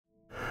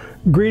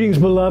Greetings,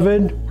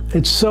 beloved.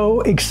 It's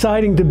so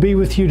exciting to be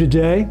with you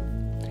today.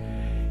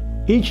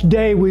 Each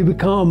day we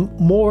become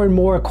more and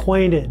more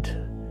acquainted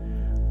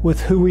with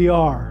who we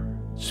are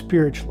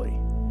spiritually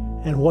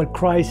and what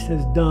Christ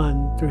has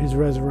done through His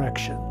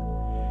resurrection.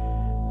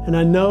 And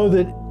I know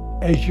that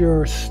as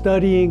you're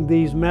studying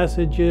these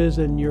messages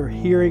and you're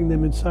hearing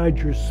them inside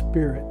your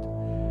spirit,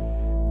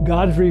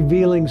 God's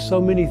revealing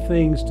so many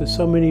things to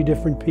so many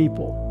different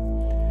people.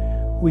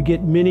 We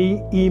get many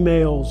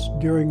emails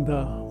during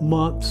the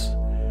months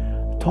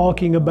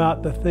talking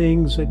about the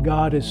things that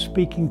God is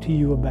speaking to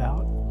you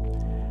about.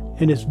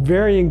 And it's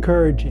very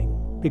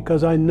encouraging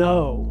because I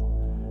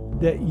know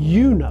that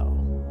you know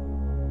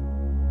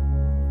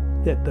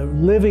that the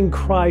living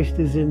Christ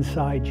is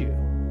inside you.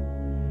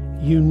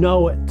 You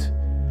know it.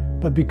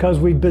 But because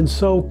we've been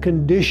so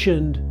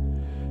conditioned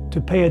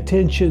to pay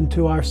attention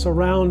to our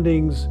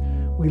surroundings,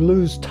 we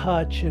lose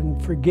touch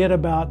and forget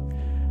about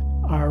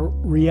our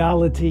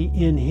reality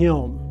in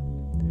Him.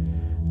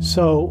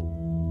 So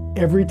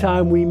every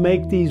time we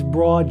make these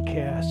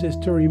broadcasts is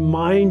to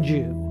remind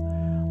you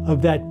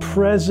of that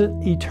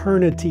present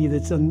eternity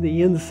that's on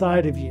the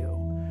inside of you,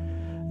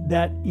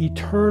 that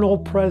eternal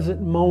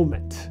present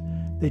moment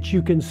that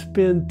you can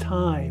spend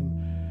time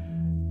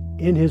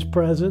in His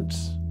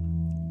presence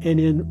and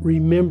in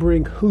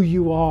remembering who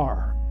you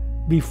are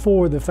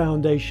before the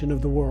foundation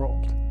of the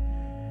world.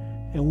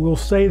 And we'll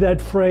say that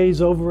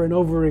phrase over and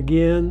over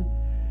again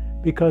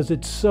because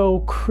it's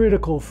so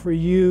critical for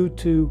you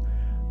to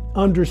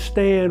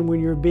understand when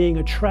you're being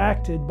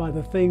attracted by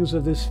the things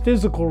of this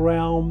physical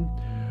realm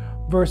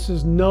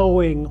versus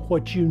knowing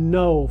what you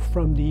know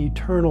from the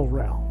eternal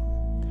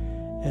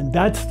realm. And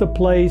that's the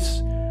place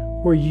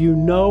where you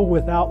know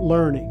without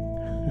learning.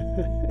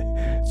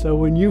 So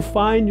when you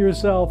find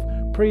yourself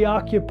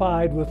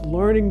preoccupied with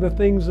learning the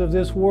things of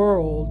this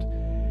world,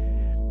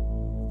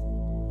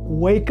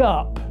 wake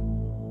up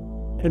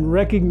and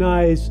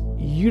recognize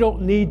you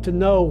don't need to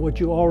know what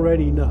you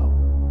already know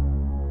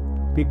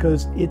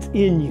because it's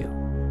in you.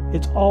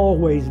 It's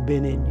always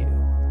been in you.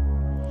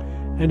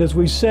 And as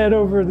we said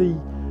over the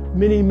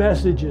many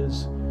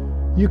messages,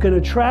 you can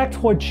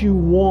attract what you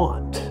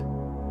want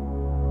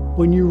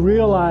when you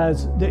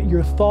realize that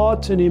your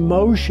thoughts and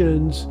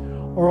emotions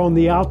are on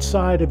the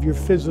outside of your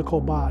physical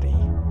body.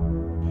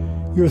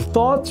 Your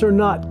thoughts are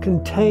not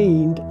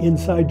contained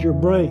inside your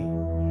brain.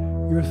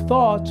 Your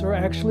thoughts are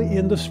actually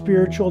in the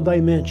spiritual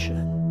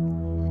dimension.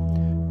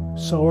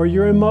 So are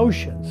your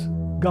emotions.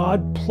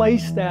 God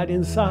placed that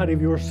inside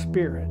of your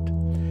spirit.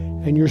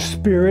 And your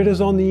spirit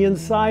is on the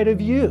inside of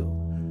you,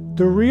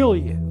 the real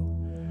you.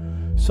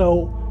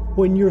 So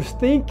when you're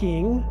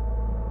thinking,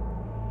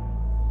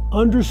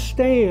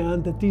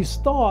 understand that these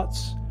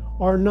thoughts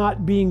are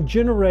not being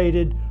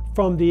generated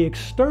from the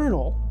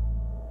external,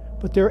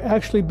 but they're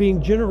actually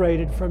being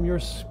generated from your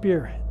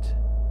spirit.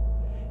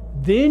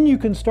 Then you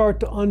can start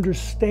to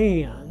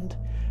understand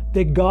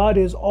that God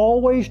is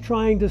always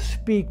trying to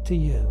speak to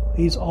you.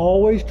 He's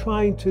always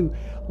trying to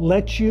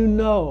let you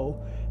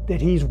know that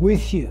He's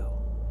with you,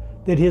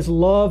 that His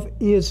love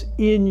is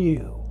in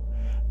you,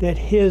 that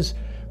His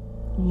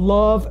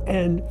love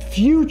and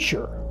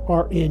future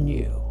are in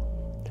you.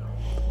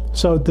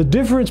 So the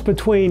difference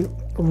between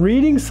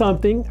reading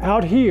something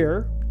out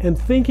here and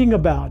thinking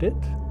about it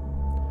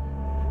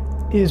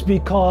is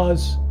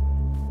because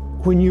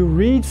when you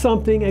read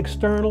something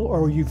external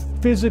or you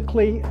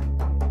physically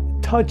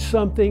touch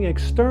something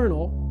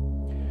external,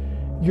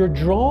 you're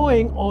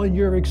drawing on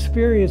your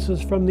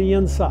experiences from the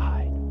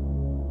inside.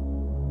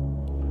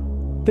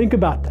 Think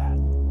about that.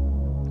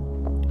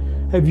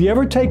 Have you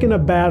ever taken a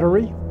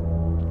battery,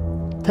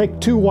 take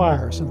two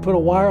wires and put a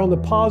wire on the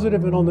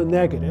positive and on the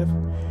negative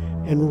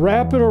and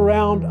wrap it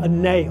around a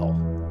nail?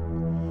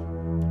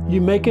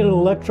 You make it an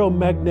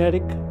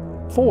electromagnetic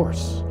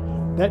force.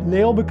 That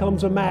nail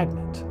becomes a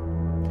magnet,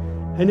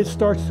 and it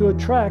starts to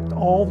attract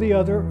all the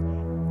other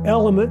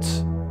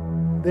elements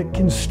that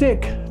can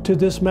stick to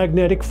this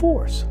magnetic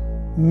force.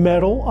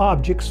 Metal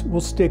objects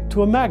will stick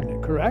to a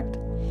magnet, correct?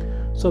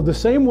 So the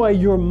same way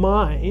your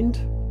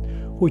mind,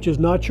 which is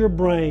not your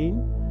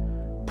brain,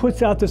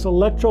 puts out this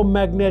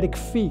electromagnetic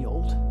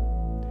field,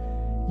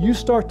 you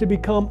start to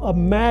become a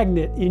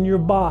magnet in your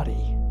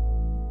body.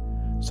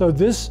 So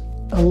this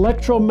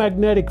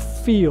electromagnetic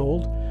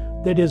field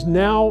that is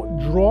now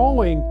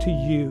drawing to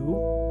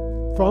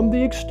you from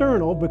the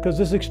external, because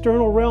this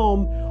external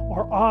realm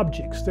are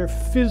objects, they're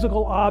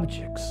physical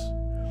objects.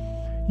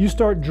 You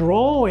start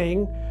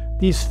drawing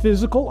these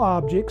physical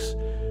objects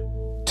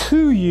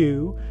to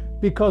you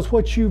because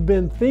what you've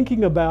been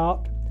thinking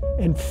about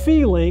and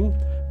feeling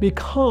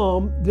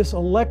become this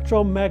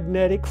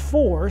electromagnetic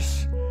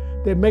force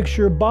that makes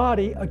your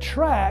body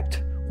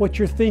attract what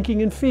you're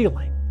thinking and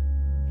feeling.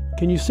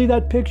 Can you see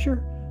that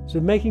picture? Is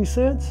it making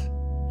sense?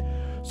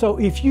 So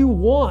if you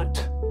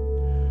want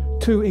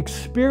to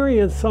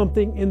experience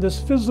something in this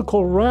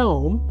physical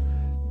realm,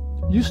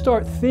 you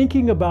start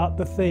thinking about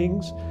the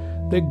things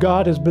that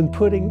God has been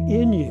putting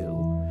in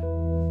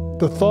you.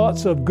 The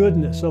thoughts of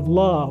goodness, of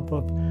love,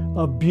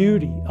 of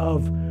beauty,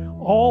 of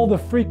all the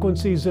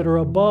frequencies that are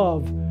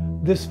above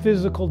this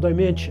physical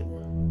dimension.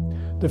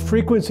 The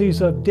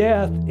frequencies of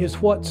death is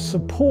what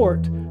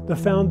support the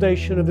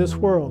foundation of this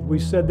world. We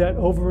said that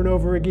over and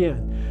over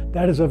again.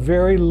 That is a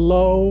very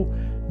low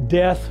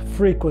death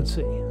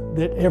frequency,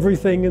 that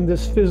everything in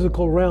this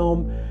physical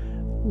realm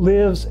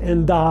lives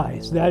and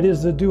dies. That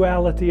is the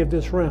duality of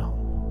this realm.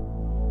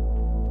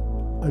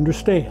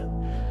 Understand,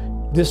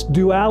 this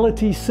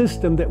duality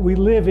system that we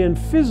live in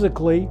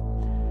physically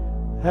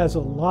has a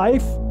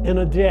life and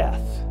a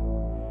death.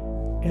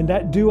 And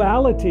that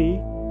duality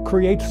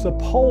creates the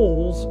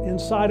poles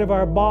inside of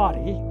our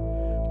body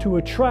to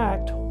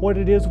attract what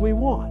it is we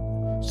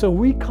want. So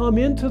we come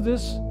into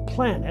this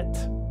planet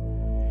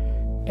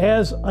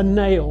as a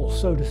nail,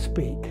 so to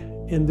speak,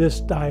 in this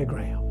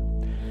diagram.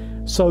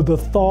 So the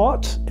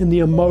thoughts and the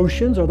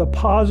emotions are the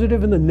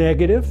positive and the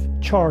negative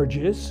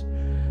charges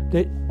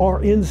that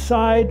are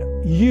inside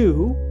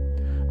you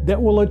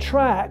that will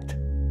attract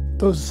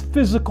those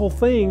physical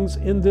things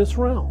in this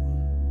realm.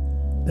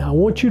 Now I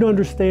want you to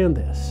understand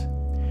this.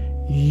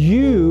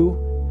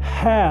 You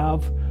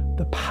have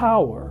the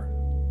power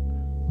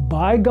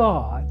by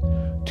God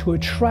to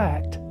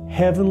attract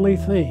heavenly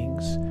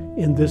things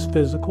in this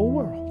physical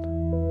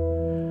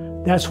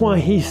world. That's why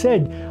he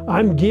said,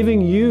 I'm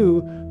giving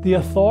you the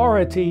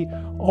authority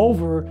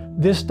over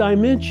this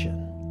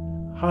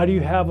dimension. How do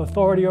you have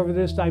authority over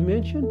this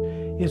dimension?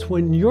 It's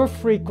when your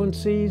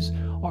frequencies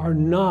are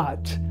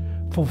not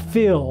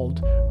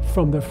fulfilled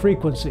from the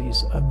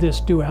frequencies of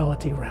this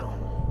duality realm.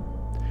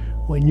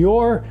 When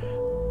your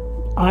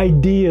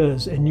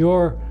ideas and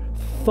your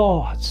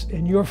thoughts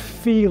and your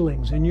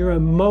feelings and your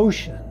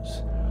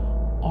emotions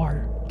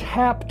are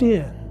tapped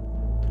in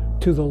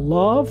to the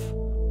love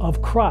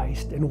of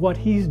Christ and what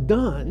He's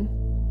done,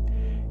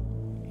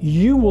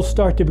 you will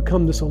start to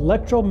become this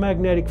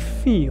electromagnetic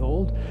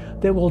field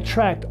that will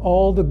attract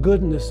all the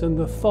goodness and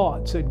the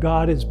thoughts that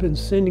God has been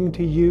sending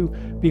to you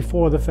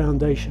before the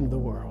foundation of the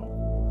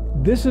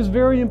world. This is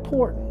very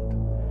important,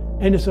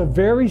 and it's a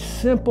very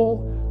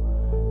simple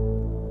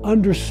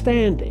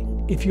understanding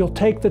if you'll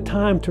take the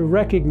time to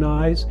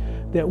recognize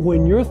that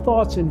when your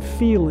thoughts and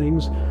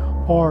feelings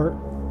are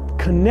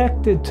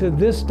connected to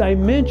this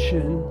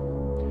dimension,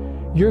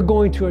 you're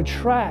going to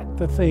attract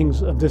the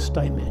things of this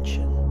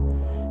dimension.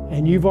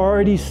 And you've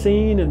already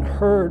seen and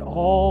heard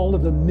all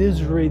of the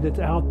misery that's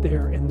out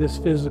there in this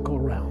physical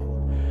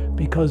realm,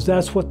 because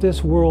that's what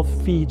this world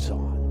feeds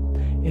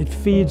on. It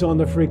feeds on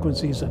the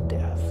frequencies of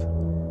death.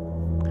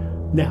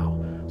 Now,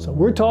 so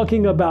we're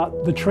talking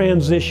about the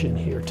transition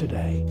here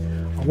today.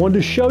 I wanted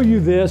to show you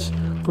this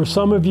for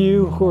some of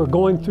you who are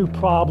going through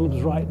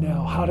problems right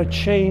now, how to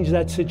change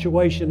that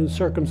situation and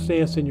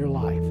circumstance in your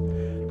life.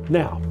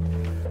 Now,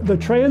 the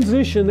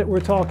transition that we're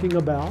talking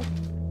about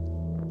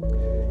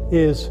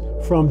is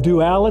from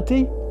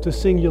duality to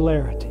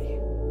singularity,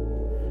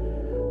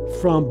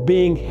 from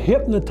being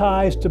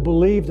hypnotized to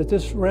believe that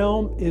this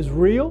realm is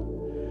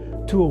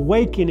real, to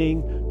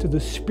awakening to the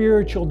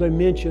spiritual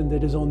dimension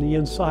that is on the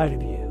inside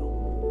of you.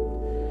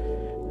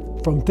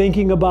 From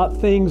thinking about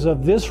things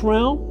of this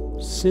realm,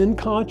 sin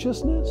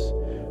consciousness,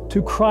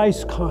 to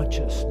Christ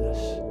consciousness.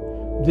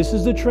 This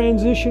is the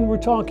transition we're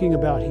talking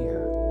about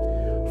here,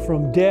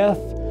 from death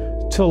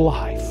to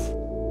life.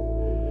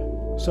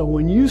 So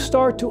when you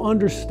start to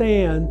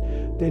understand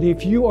that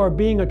if you are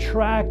being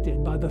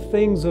attracted by the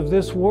things of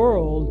this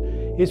world,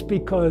 it's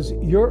because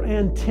your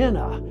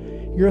antenna,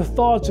 your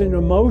thoughts and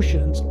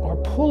emotions are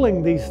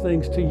pulling these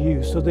things to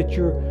you so that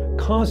you're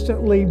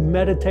constantly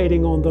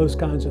meditating on those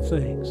kinds of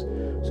things.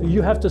 So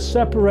you have to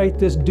separate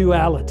this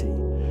duality.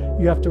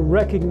 You have to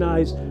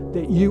recognize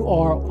that you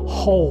are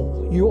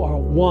whole, you are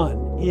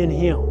one in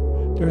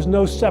Him. There's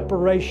no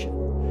separation.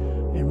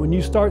 And when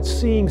you start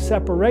seeing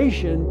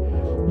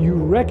separation, you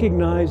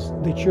recognize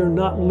that you're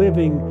not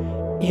living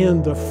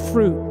in the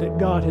fruit that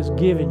God has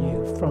given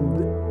you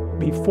from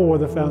before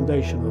the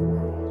foundation of the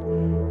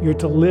world. You're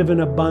to live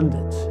in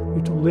abundance.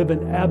 You're to live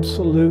in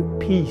absolute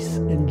peace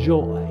and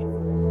joy.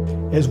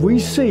 As we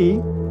see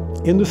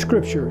in the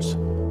scriptures,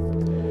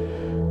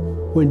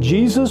 when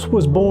Jesus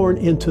was born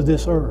into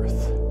this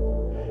earth,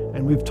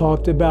 and we've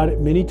talked about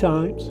it many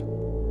times,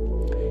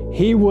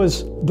 He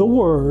was the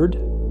Word,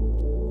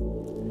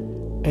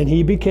 and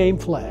He became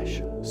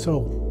flesh.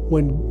 So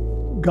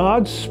when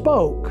God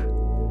spoke,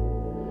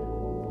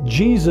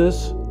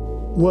 Jesus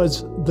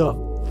was the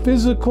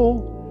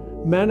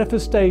physical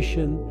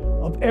manifestation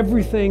of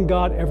everything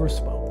God ever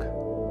spoke.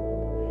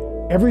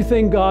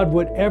 Everything God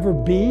would ever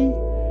be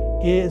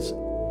is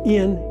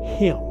in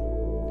Him.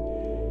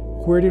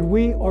 Where did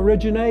we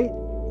originate?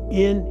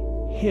 In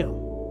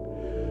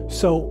Him.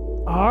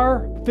 So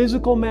our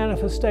physical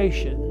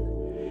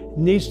manifestation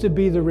needs to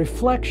be the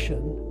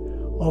reflection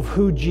of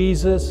who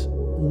Jesus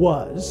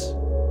was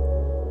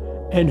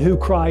and who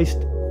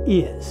Christ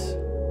is.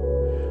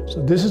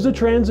 So this is the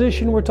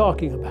transition we're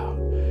talking about.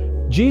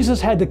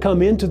 Jesus had to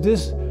come into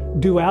this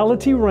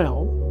duality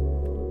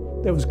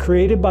realm that was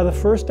created by the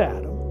first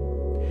Adam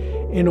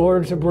in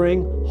order to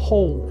bring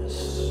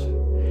wholeness,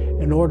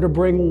 in order to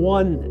bring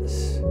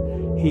oneness.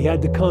 He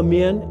had to come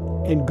in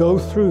and go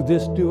through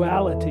this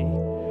duality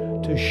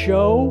to to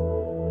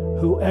show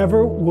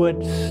whoever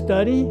would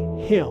study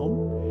him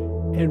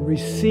and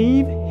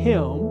receive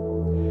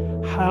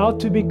him how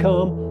to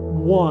become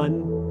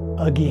one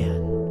again.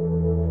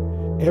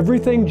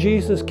 Everything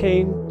Jesus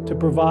came to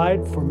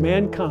provide for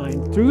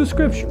mankind through the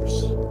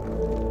scriptures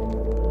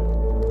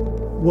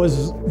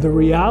was the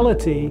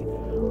reality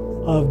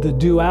of the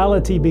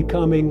duality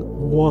becoming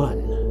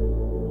one.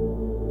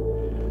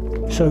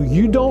 So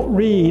you don't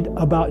read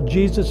about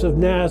Jesus of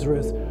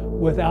Nazareth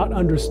without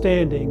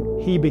understanding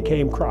he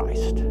became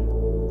Christ.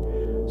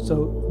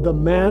 So the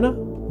manna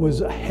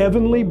was a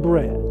heavenly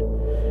bread.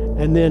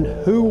 And then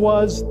who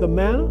was the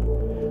manna?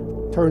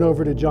 Turn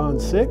over to John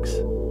 6.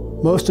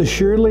 Most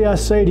assuredly I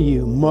say to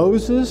you,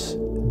 Moses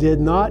did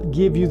not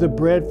give you the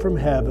bread from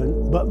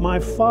heaven, but my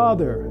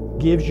Father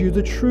gives you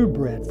the true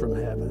bread from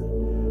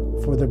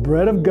heaven. For the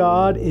bread of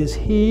God is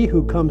he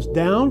who comes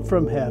down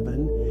from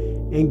heaven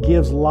and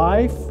gives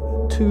life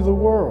to the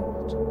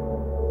world.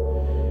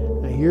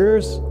 Now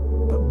here's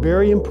a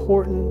very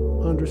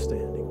important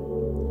understanding.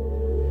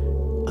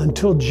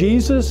 Until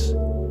Jesus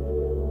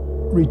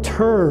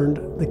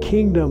returned the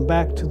kingdom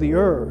back to the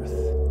earth,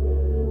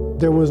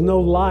 there was no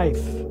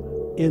life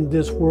in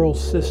this world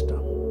system.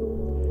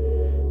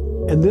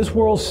 And this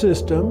world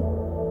system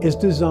is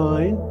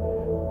designed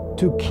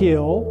to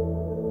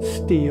kill,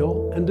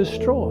 steal, and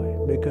destroy,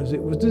 because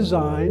it was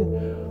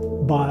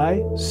designed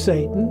by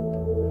Satan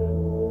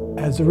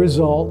as a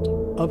result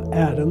of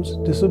Adam's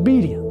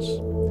disobedience.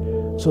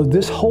 So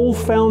this whole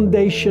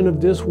foundation of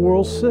this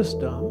world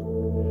system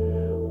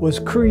was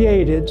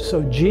created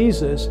so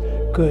Jesus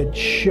could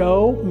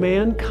show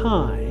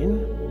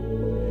mankind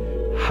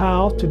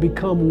how to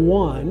become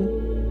one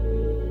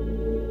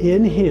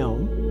in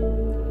him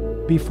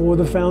before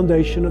the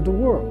foundation of the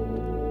world.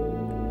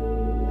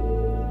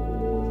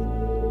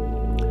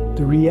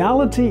 The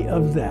reality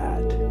of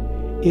that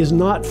is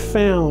not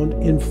found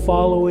in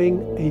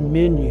following a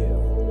menu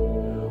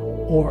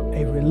or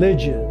a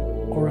religion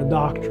or a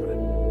doctrine.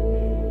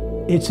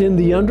 It's in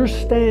the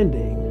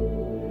understanding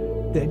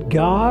that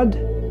God,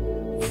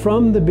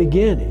 from the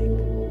beginning,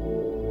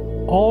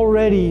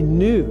 already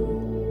knew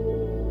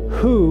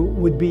who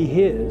would be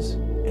his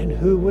and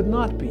who would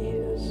not be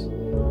his.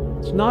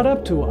 It's not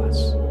up to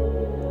us.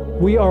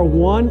 We are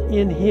one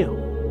in him.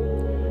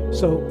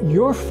 So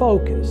your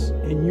focus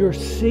and your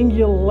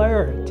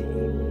singularity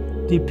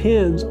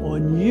depends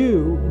on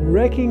you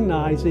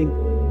recognizing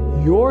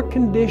your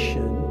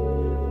condition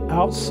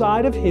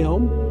outside of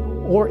him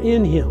or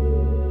in him.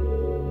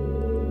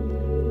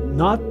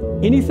 Not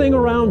anything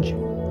around you,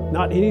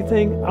 not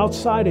anything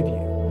outside of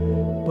you,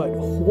 but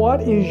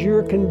what is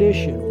your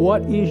condition?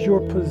 What is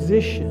your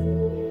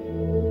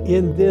position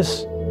in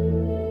this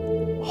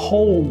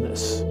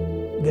wholeness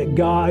that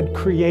God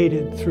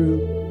created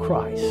through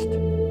Christ?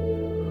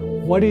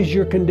 What is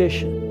your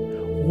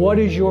condition? What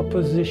is your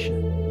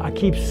position? I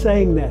keep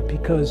saying that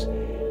because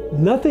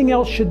nothing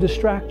else should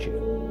distract you.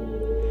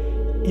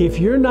 If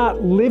you're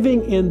not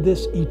living in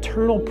this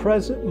eternal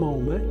present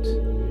moment,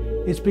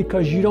 it's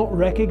because you don't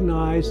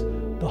recognize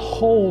the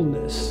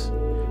wholeness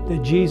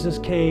that Jesus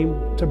came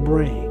to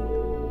bring.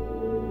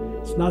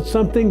 It's not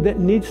something that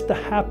needs to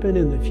happen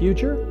in the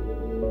future.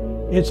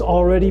 It's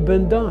already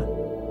been done.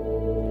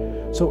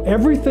 So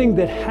everything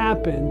that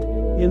happened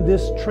in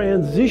this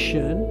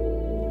transition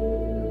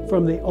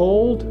from the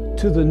old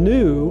to the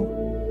new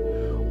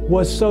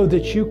was so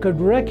that you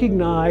could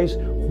recognize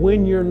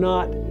when you're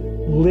not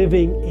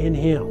living in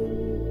him.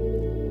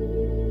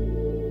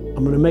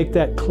 I'm going to make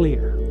that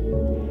clear.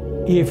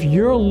 If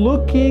you're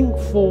looking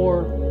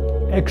for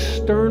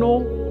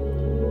external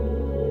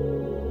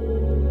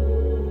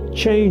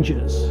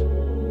changes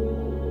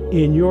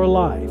in your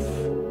life,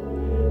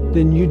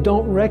 then you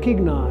don't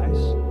recognize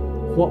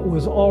what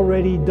was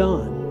already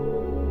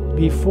done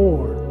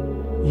before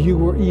you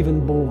were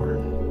even born.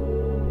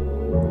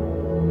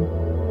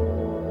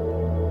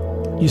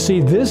 You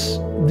see, this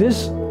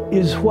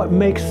is what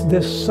makes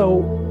this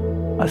so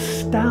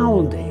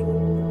astounding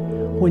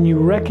when you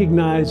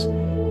recognize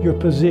your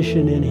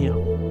position in him.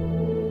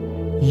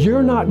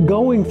 You're not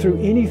going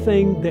through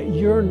anything that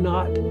you're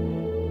not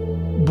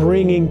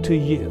bringing to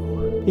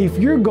you. If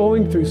you're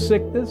going through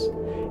sickness,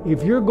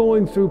 if you're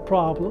going through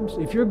problems,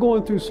 if you're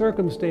going through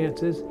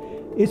circumstances,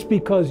 it's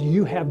because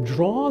you have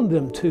drawn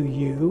them to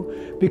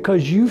you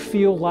because you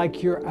feel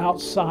like you're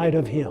outside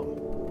of him.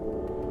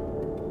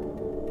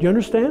 Do you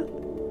understand?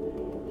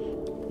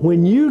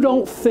 When you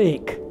don't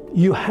think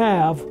you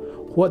have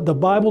what the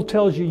Bible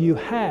tells you you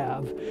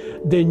have,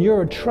 then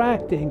you're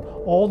attracting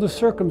all the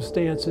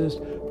circumstances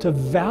to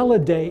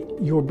validate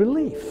your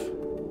belief.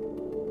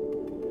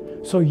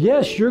 So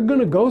yes, you're going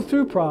to go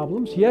through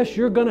problems. Yes,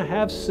 you're going to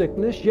have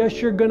sickness. Yes,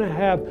 you're going to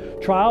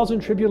have trials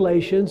and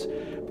tribulations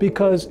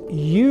because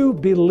you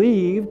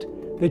believed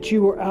that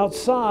you were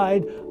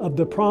outside of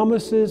the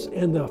promises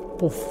and the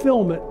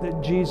fulfillment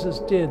that Jesus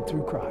did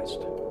through Christ.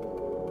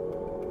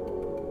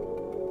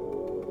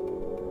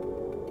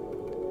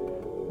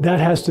 That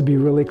has to be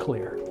really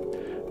clear.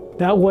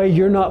 That way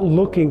you're not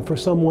looking for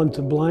someone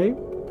to blame.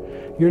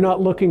 You're not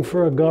looking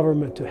for a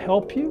government to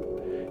help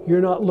you.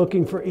 You're not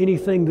looking for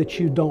anything that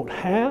you don't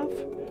have,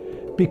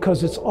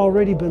 because it's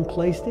already been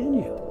placed in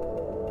you.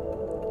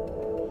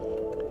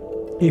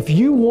 If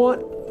you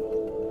want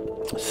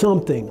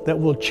something that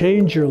will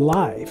change your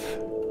life,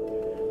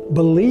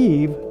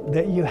 believe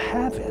that you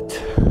have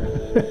it.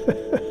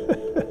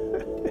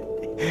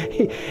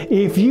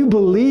 If you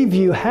believe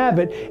you have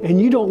it and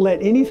you don't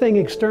let anything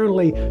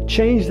externally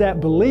change that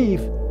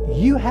belief,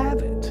 you have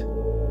it.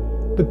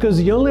 Because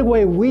the only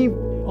way we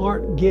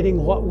aren't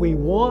getting what we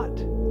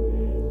want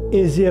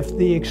is if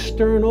the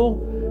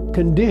external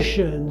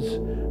conditions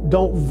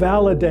don't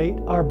validate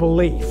our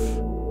belief.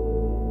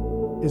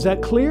 Is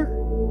that clear?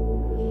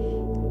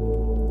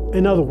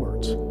 In other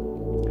words,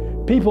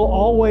 people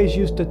always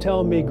used to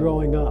tell me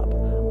growing up,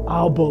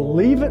 I'll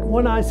believe it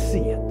when I see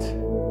it.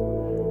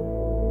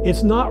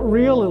 It's not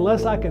real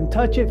unless I can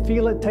touch it,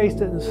 feel it,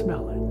 taste it, and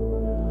smell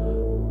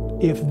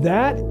it. If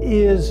that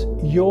is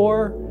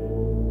your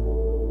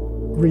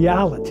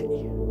reality,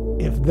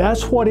 if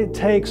that's what it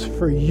takes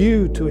for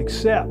you to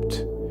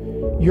accept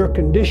your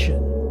condition,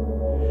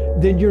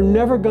 then you're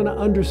never going to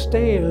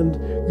understand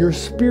your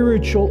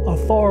spiritual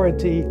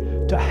authority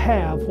to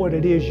have what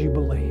it is you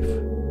believe.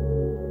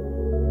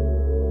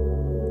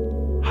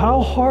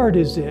 How hard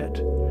is it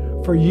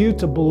for you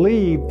to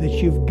believe that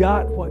you've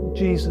got what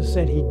Jesus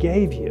said He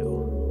gave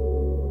you?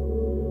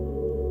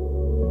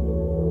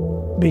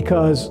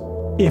 Because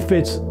if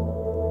it's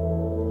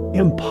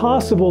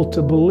impossible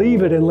to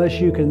believe it unless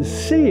you can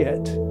see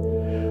it,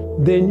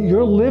 then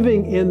you're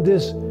living in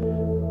this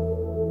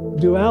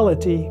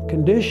duality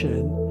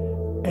condition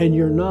and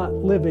you're not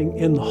living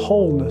in the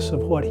wholeness of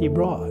what He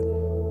brought.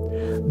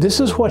 This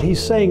is what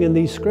He's saying in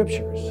these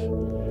scriptures.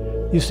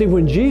 You see,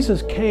 when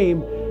Jesus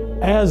came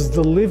as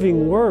the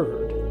living Word,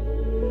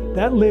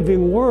 that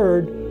living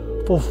Word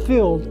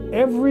fulfilled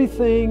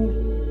everything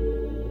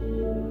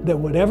that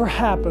would ever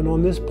happen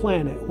on this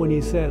planet when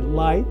He said,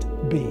 "Light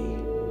be."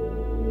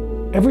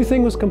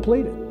 Everything was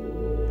completed.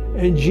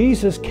 And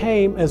Jesus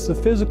came as the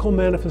physical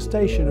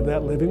manifestation of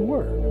that living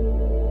Word.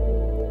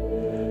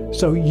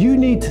 So you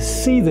need to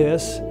see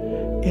this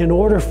in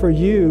order for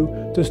you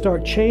to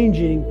start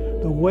changing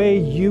the way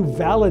you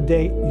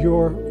validate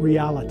your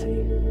reality.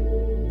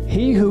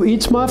 He who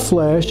eats my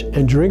flesh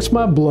and drinks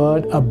my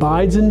blood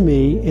abides in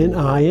me, and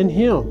I in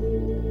him.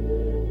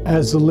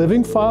 As the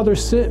living Father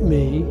sent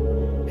me,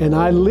 and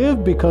I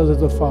live because of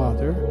the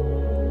Father,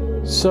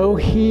 so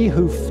he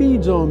who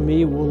feeds on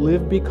me will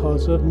live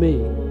because of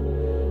me.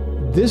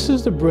 This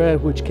is the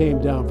bread which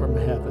came down from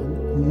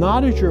heaven,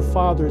 not as your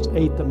fathers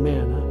ate the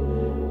manna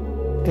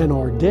and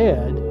are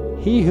dead.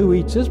 He who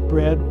eats this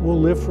bread will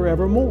live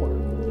forevermore.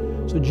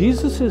 So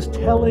Jesus is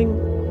telling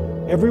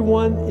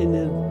everyone in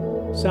the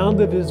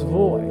sound of His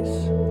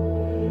voice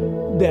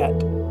that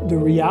the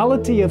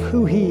reality of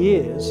who He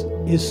is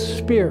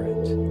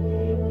spirit.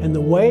 And the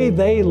way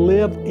they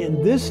live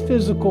in this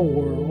physical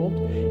world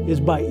is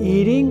by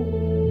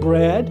eating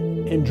bread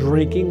and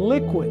drinking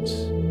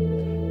liquids.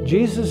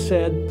 Jesus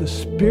said the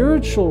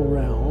spiritual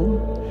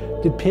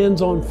realm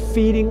depends on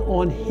feeding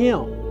on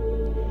Him,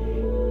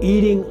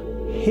 eating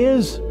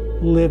His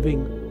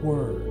living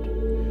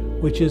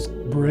Word, which is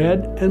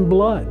bread and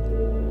blood.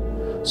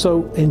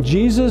 So in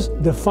Jesus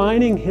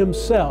defining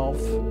Himself,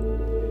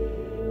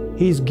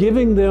 He's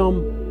giving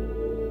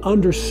them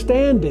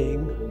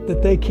understanding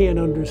that they can't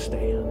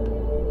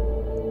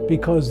understand,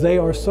 because they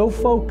are so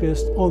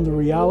focused on the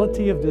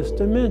reality of this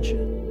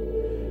dimension.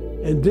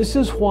 And this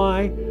is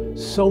why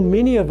so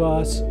many of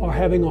us are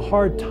having a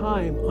hard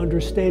time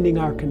understanding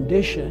our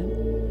condition,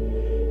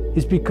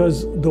 is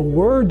because the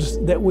words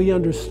that we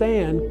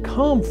understand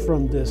come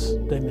from this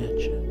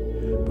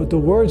dimension. But the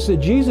words that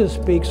Jesus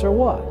speaks are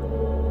what?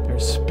 They're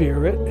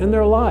spirit and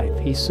they're life.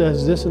 He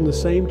says this in the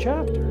same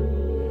chapter.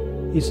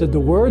 He said, the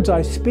words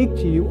I speak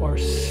to you are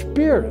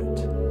spirit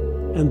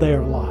and they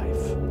are life.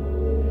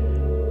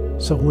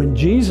 So when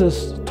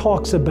Jesus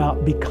talks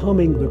about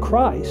becoming the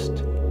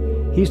Christ,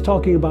 He's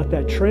talking about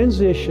that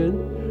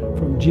transition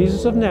from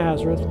Jesus of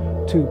Nazareth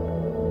to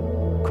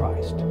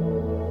Christ.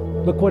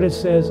 Look what it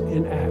says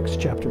in Acts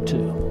chapter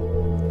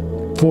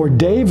 2. For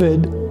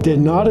David did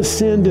not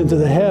ascend into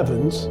the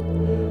heavens,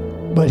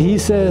 but he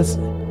says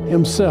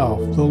himself,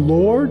 the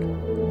Lord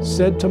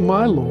said to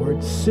my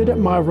Lord, sit at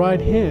my right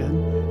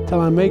hand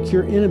till I make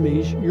your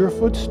enemies your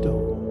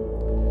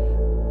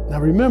footstool. Now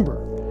remember,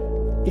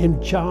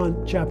 in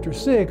John chapter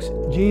 6,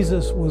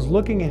 Jesus was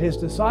looking at His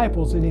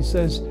disciples and He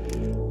says,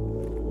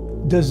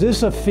 does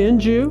this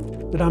offend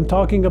you that I'm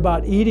talking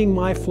about eating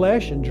my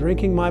flesh and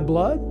drinking my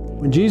blood?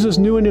 When Jesus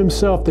knew in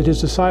Himself that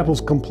His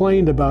disciples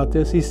complained about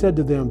this, He said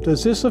to them,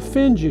 does this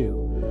offend you?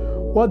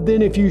 What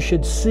then if you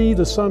should see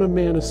the Son of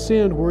Man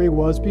ascend where He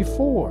was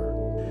before?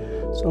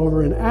 So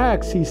over in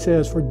Acts, He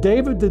says, for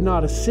David did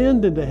not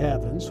ascend into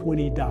heavens when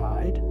he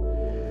died.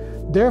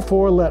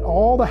 Therefore, let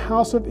all the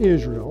house of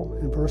Israel,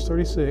 in verse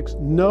 36,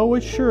 know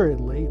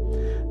assuredly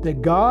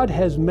that God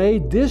has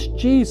made this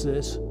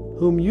Jesus,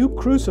 whom you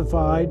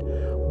crucified,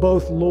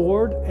 both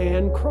Lord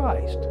and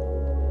Christ.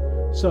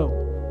 So,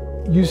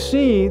 you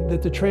see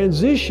that the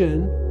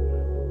transition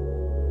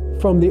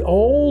From the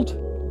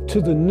old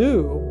to the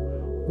new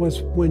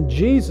was when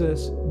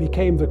Jesus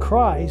became the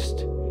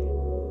Christ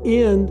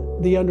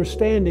in the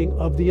understanding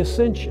of the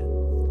ascension.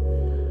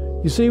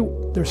 You see,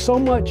 there's so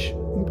much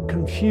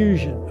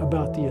confusion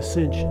about the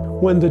ascension.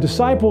 When the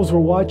disciples were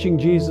watching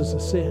Jesus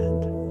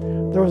ascend,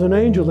 there was an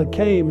angel that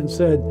came and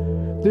said,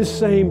 this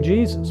same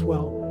Jesus.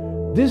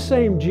 Well, this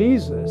same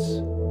Jesus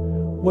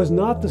was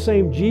not the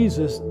same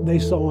Jesus they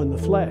saw in the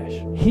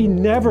flesh. He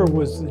never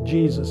was the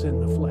Jesus in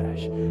the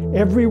flesh.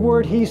 Every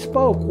word he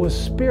spoke was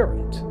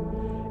spirit.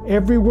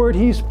 Every word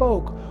he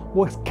spoke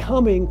was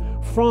coming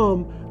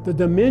from the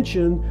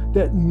dimension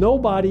that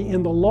nobody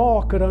in the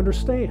law could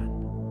understand.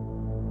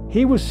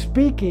 He was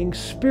speaking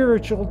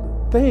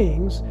spiritual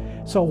things,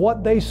 so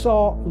what they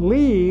saw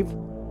leave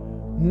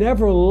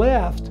never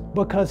left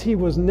because he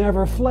was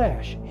never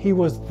flesh. He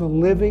was the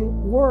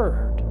living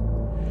Word.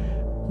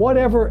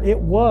 Whatever it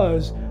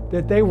was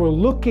that they were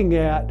looking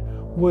at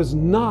was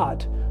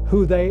not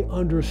who they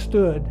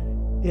understood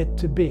it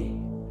to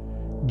be.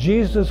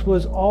 Jesus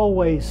was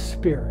always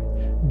Spirit.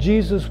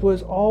 Jesus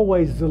was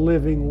always the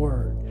living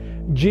Word.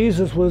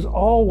 Jesus was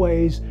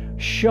always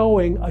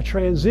showing a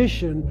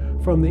transition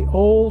from the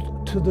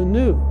old to the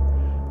new,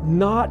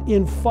 not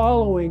in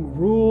following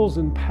rules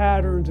and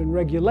patterns and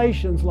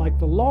regulations like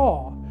the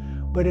law,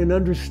 but in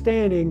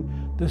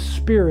understanding the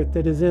Spirit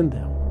that is in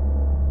them.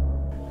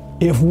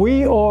 If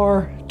we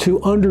are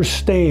to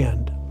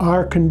understand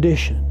our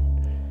condition,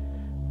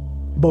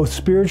 both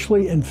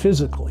spiritually and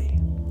physically,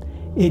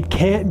 it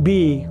can't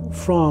be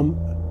from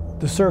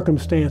the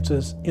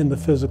circumstances in the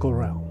physical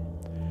realm.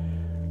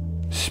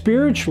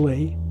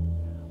 Spiritually,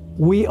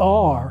 we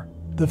are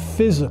the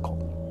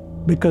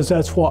physical, because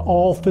that's what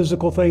all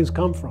physical things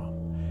come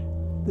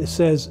from. It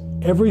says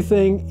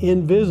everything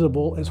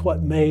invisible is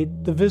what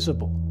made the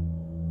visible,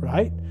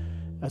 right?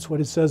 That's what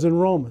it says in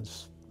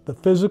Romans. The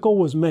physical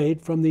was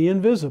made from the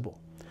invisible.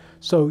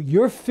 So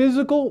your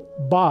physical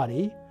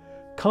body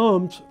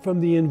comes from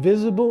the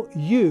invisible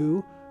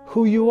you,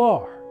 who you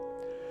are.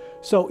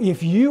 So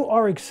if you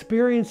are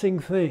experiencing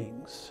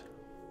things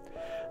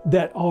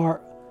that are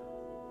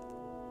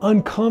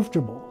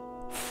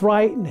uncomfortable,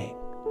 frightening,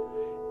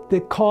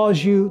 that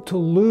cause you to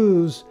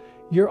lose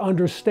your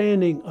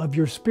understanding of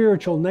your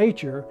spiritual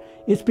nature,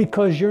 it's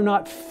because you're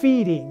not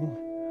feeding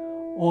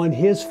on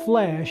His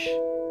flesh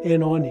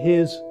and on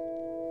His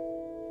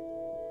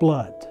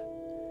blood.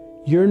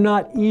 You're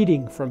not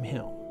eating from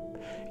Him.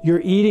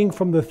 You're eating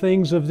from the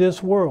things of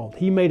this world.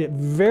 He made it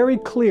very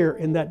clear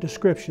in that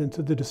description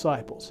to the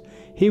disciples.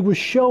 He was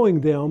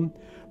showing them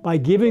by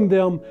giving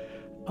them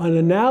an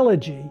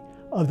analogy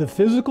of the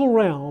physical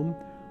realm,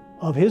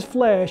 of His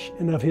flesh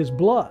and of His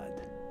blood.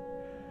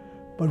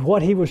 But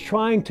what He was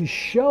trying to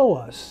show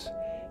us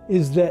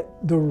is that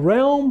the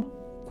realm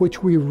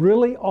which we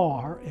really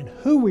are and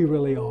who we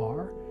really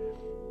are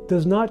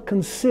does not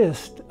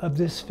consist of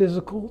this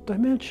physical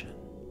dimension.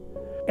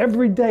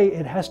 Every day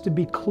it has to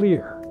be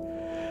clear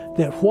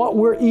that what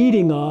we're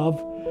eating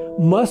of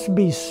must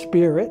be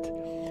spirit,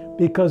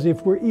 because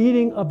if we're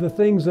eating of the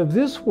things of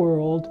this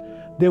world,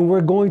 then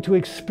we're going to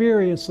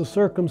experience the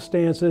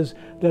circumstances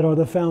that are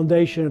the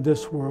foundation of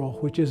this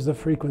world, which is the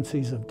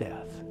frequencies of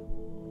death.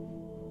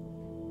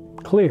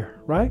 Clear,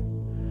 right?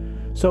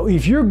 So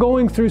if you're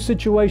going through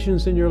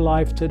situations in your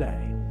life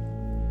today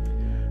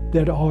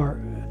that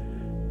are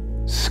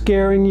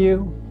scaring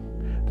you,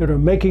 that are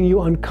making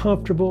you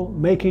uncomfortable,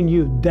 making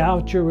you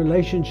doubt your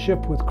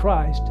relationship with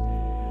Christ,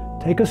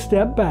 take a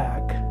step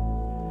back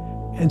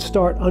and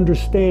start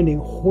understanding,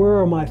 where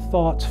are my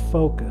thoughts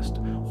focused?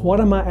 What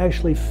am I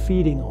actually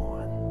feeding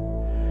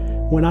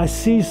on? When I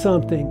see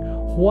something,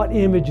 what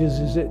images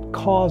is it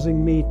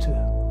causing me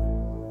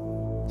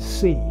to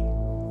see,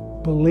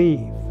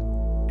 believe,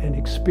 and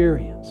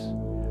experience?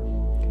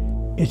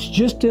 It's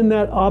just in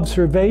that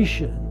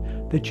observation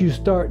that you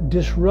start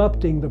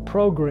disrupting the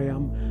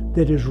program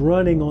that is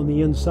running on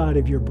the inside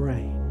of your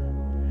brain.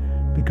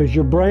 Because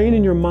your brain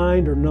and your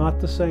mind are not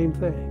the same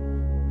thing.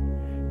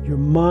 Your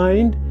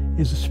mind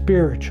is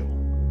spiritual,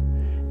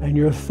 and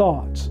your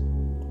thoughts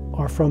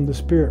are from the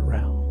spirit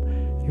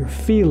realm. Your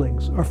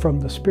feelings are from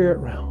the spirit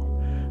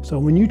realm. So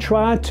when you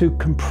try to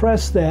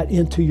compress that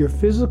into your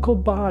physical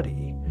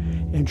body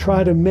and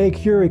try to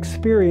make your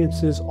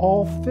experiences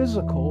all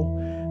physical,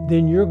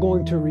 then you're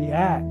going to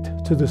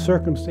react to the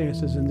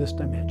circumstances in this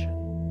dimension.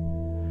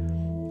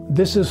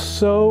 This is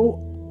so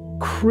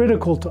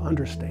critical to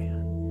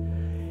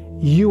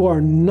understand. You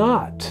are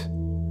not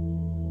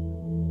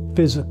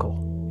physical.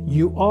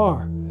 You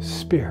are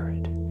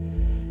spirit.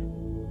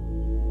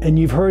 And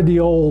you've heard the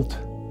old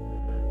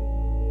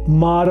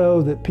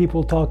motto that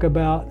people talk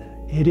about,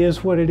 it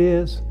is what it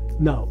is.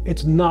 No,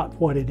 it's not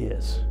what it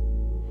is.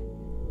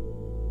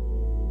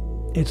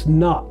 It's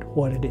not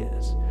what it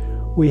is.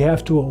 We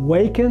have to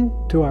awaken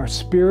to our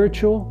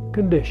spiritual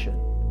condition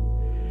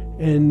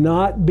and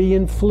not be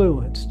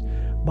influenced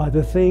by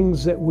the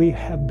things that we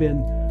have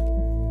been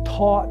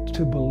taught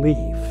to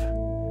believe,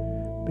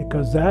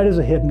 because that is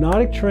a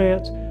hypnotic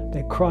trance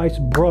that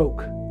Christ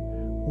broke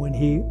when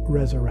He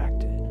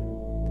resurrected.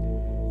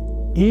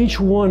 Each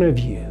one of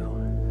you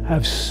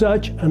have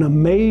such an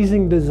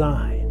amazing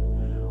design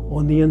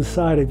on the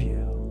inside of you.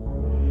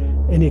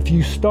 And if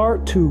you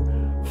start to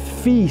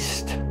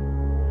feast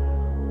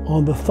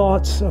on the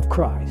thoughts of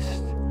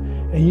Christ,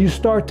 and you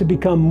start to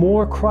become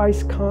more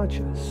Christ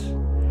conscious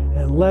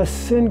and less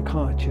sin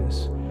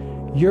conscious,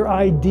 your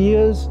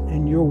ideas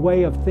and your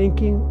way of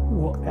thinking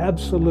will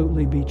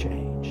absolutely be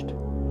changed.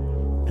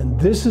 And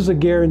this is a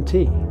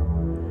guarantee,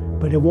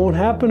 but it won't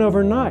happen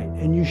overnight,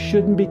 and you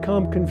shouldn't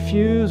become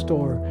confused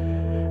or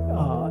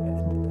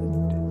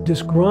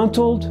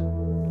disgruntled.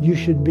 You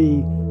should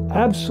be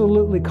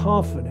absolutely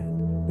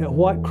confident that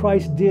what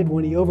Christ did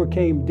when he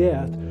overcame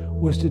death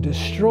was to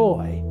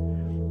destroy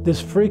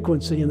this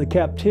frequency and the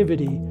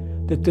captivity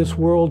that this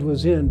world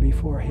was in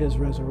before his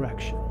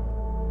resurrection.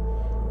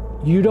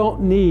 You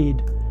don't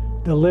need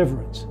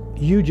deliverance.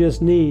 You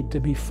just need to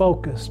be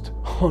focused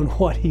on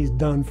what he's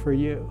done for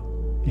you.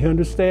 You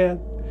understand?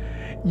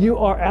 You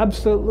are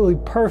absolutely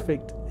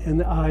perfect in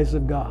the eyes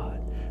of God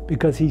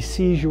because he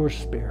sees your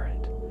spirit.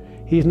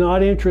 He's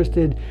not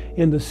interested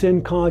in the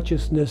sin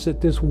consciousness that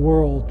this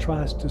world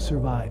tries to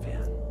survive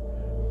in.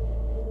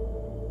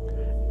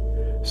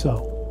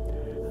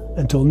 So,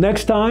 until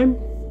next time,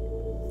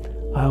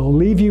 I will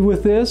leave you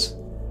with this.